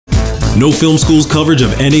No Film School's coverage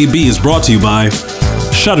of NAB is brought to you by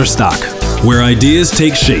Shutterstock, where ideas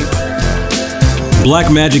take shape.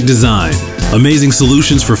 Blackmagic Design, amazing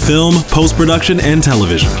solutions for film, post-production, and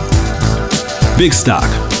television. Big Stock,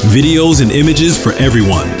 videos and images for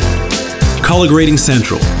everyone. Color Grading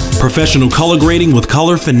Central, professional color grading with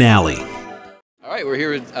Color Finale. All right, we're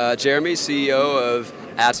here with Jeremy, CEO of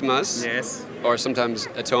Atomos. Yes. Or sometimes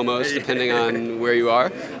Atomos, depending on where you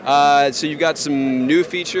are. So you've got some new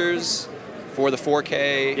features for the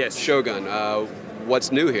 4K Shogun.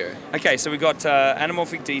 What's new here? Okay, so we got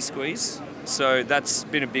Anamorphic D-Squeeze. So that's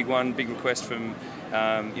been a big one, big request from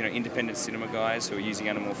independent cinema guys who are using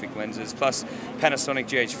anamorphic lenses. Plus, Panasonic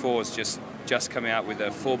GH4's just come out with a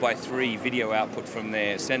 4x3 video output from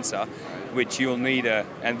their sensor, which you'll need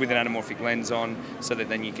and with an anamorphic lens on, so that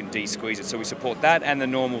then you can de-squeeze it. So we support that and the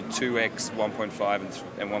normal 2x, 1.5,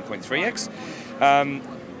 and 1.3x.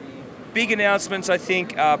 Big announcements, I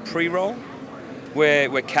think, are pre-roll, where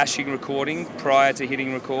we're caching recording prior to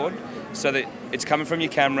hitting record, so that it's coming from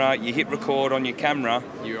your camera, you hit record on your camera.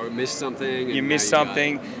 You missed something. You missed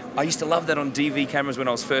something. I used to love that on DV cameras when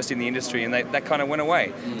I was first in the industry, and that kind of went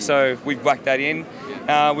away. So we've whacked that in.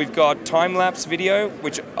 We've got time-lapse video,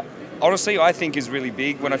 which honestly I think is really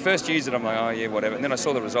big. When I first used it, I'm like, oh yeah, whatever. And then I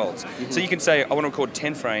saw the results. So you can say, I want to record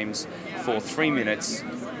 10 frames for 3 minutes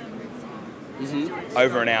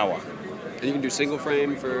over an hour. And you can do single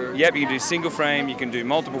frame for... Yep, you can do single frame, you can do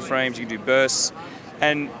multiple frames, you can do bursts.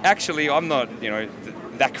 And actually, I'm not,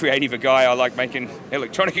 that creative a guy. I like making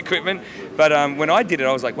electronic equipment. But when I did it,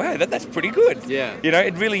 I was like, wow, that's pretty good. Yeah.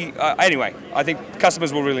 It really, anyway, I think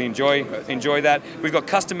customers will really enjoy that. We've got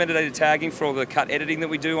custom metadata tagging for all the cut editing that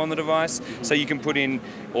we do on the device. So you can put in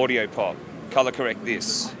audio pop, color correct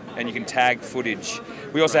this, and you can tag footage.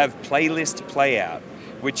 We also have playlist playout,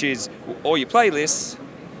 which is all your playlists.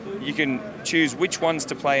 You can choose which ones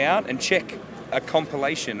to play out and check a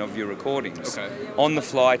compilation of your recordings on the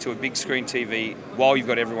fly to a big screen TV while you've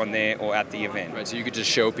got everyone there or at the event. Right, so you could just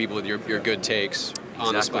show people your good takes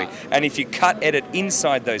on the spot. And if you cut edit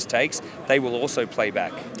inside those takes, they will also play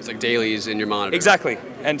back. It's like dailies in your monitor. Exactly.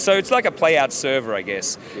 And so it's like a playout server, I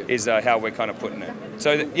guess, is how we're kind of putting it.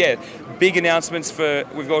 So yeah, big announcements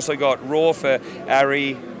we've also got RAW for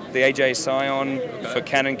ARRI, the AJ Scion for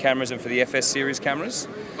Canon cameras and for the FS series cameras.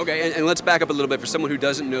 Okay, and let's back up a little bit for someone who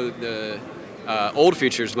doesn't know the old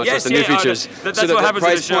features, much less the new features. That's so what happens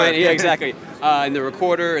price in the show. Point, yeah, exactly. And the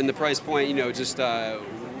recorder and the price point, just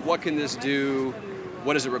what can this do?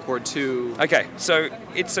 What does it record to? Okay, so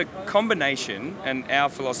it's a combination, and our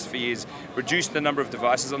philosophy is reduce the number of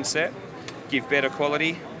devices on set, give better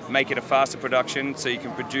quality, make it a faster production so you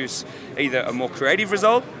can produce either a more creative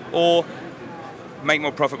result or make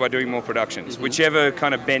more profit by doing more productions. Whichever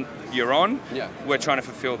kind of bent you're on, we're trying to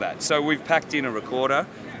fulfill that. So we've packed in a recorder,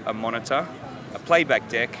 a monitor, a playback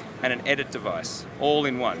deck, and an edit device, all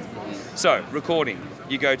in one. So, recording,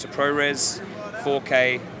 you go to ProRes,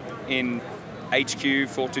 4K in HQ,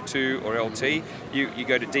 422 or LT. You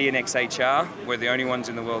go to DNX HR, we're the only ones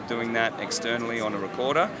in the world doing that externally on a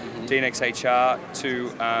recorder. DNX HR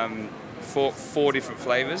to four different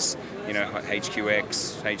flavors,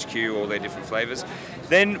 HQX, HQ, all their different flavors.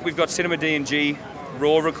 Then we've got Cinema D&G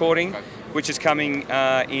RAW recording, which is coming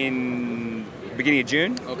in beginning of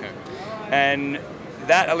June. Okay. And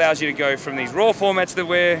that allows you to go from these RAW formats that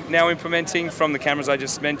we're now implementing from the cameras I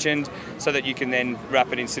just mentioned, so that you can then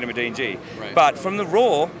wrap it in Cinema D&G. Right. But from the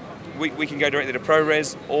RAW, we can go directly to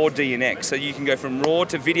ProRes or DNX. So you can go from RAW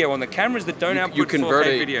to video on the cameras that don't output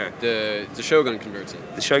 4K video. The Shogun converts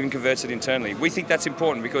it. The Shogun converts it internally. We think that's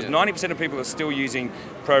important because 90% of people are still using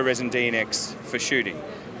ProRes and DNX for shooting.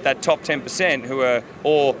 That top 10% who are,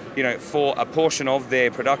 for a portion of their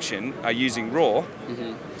production are using RAW.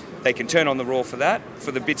 They can turn on the RAW for that,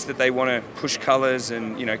 for the bits that they want to push colors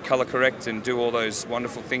and color correct and do all those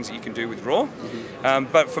wonderful things that you can do with RAW.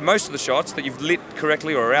 But for most of the shots that you've lit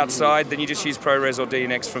correctly or are outside, then you just use ProRes or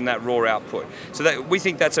DNX from that RAW output. So we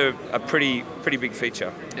think that's a pretty big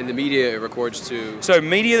feature. And the media it records to? So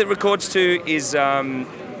media that records to is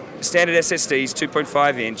standard SSDs,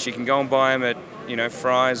 2.5 inch. You can go and buy them at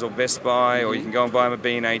Fry's or Best Buy, or you can go and buy them at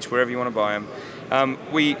B&H, wherever you want to buy them.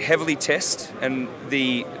 We heavily test and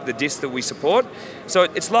the disc that we support. So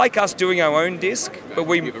it's like us doing our own disc, but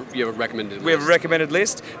you have a recommended list. We have a recommended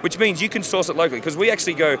list, which means you can source it locally, because we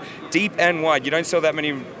actually go deep and wide. You don't sell that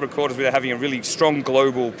many recorders without having a really strong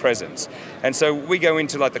global presence. And so we go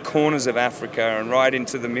into like the corners of Africa and right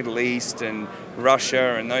into the Middle East and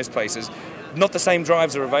Russia and those places. Not the same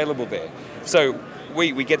drives are available there. So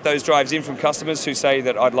we get those drives in from customers who say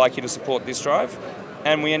that I'd like you to support this drive.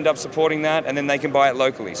 and we end up supporting that, and then they can buy it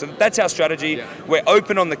locally. So that's our strategy. Yeah. We're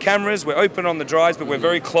open on the cameras, we're open on the drives, but we're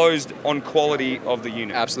very closed on quality of the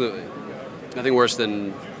unit. Absolutely. Nothing worse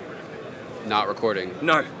than not recording.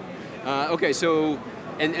 No. Okay, so,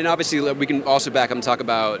 and obviously we can also back up and talk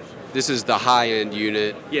about, this is the high-end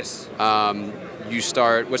unit. Yes. You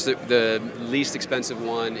start, what's the least expensive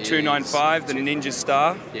one? $295, the Ninja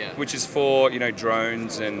Star, Yeah. which is for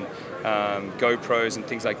drones and GoPros and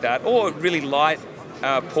things like that, or really light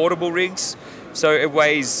portable rigs. So it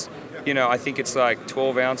weighs, I think it's like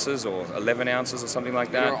 12 ounces or 11 ounces or something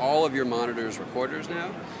like that. Are all of your monitors recorders now?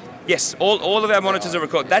 Yes, all of our monitors are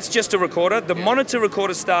recorded. That's just a recorder. The monitor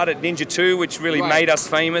recorders start at Ninja 2, which really made us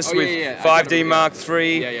famous with 5D Mark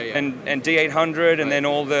III and D800, and then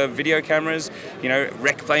all the video cameras.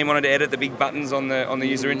 Rec Play wanted to edit the big buttons on the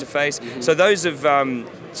user interface. So those have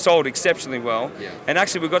sold exceptionally well. Yeah. And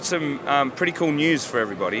actually, we've got some pretty cool news for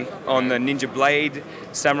everybody on the Ninja Blade,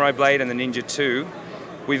 Samurai Blade, and the Ninja 2.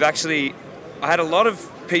 I had a lot of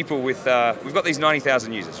people with, we've got these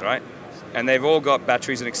 90,000 users, right? And they've all got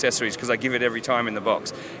batteries and accessories because I give it every time in the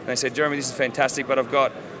box. And they said, Jeremy, this is fantastic, but I've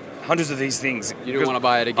got hundreds of these things. You don't want to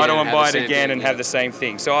buy it again. I don't want to buy it again and have the same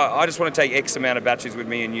thing. So I just want to take X amount of batteries with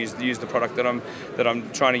me and use the product that I'm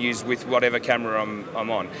trying to use with whatever camera I'm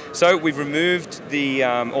on. So we've removed the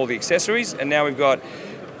all the accessories, and now we've got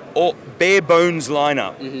all bare bones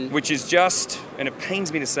lineup, which is just, and it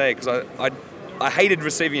pains me to say it because I hated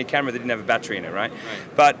receiving a camera that didn't have a battery in it, right?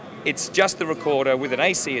 But it's just the recorder with an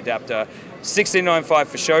AC adapter, $1695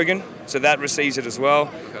 for Shogun, so that receives it as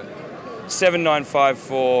well. Okay. $795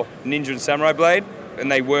 for Ninja and Samurai Blade,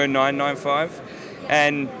 and they were $995.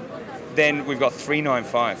 And then we've got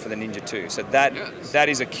 $395 for the Ninja 2. So that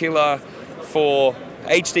is a killer for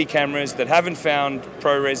HD cameras that haven't found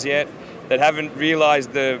ProRes yet, that haven't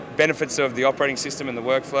realized the benefits of the operating system and the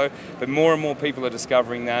workflow, but more and more people are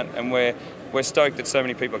discovering that, and we're stoked that so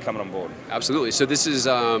many people are coming on board. Absolutely. So this is,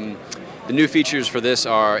 the new features for this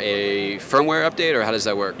are a firmware update, or how does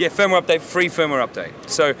that work? Yeah, firmware update, free firmware update.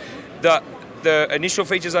 So the initial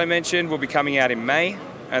features I mentioned will be coming out in May,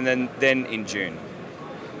 and then in June.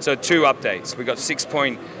 So 2 updates. We've got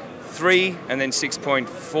 6.3, and then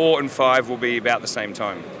 6.4 and 5 will be about the same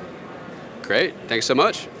time. Great. Thanks so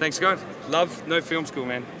much. Thanks, guys. Love No Film School,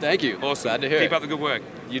 man. Thank you. Awesome. Glad to hear it. Keep up the good work.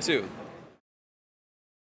 You too.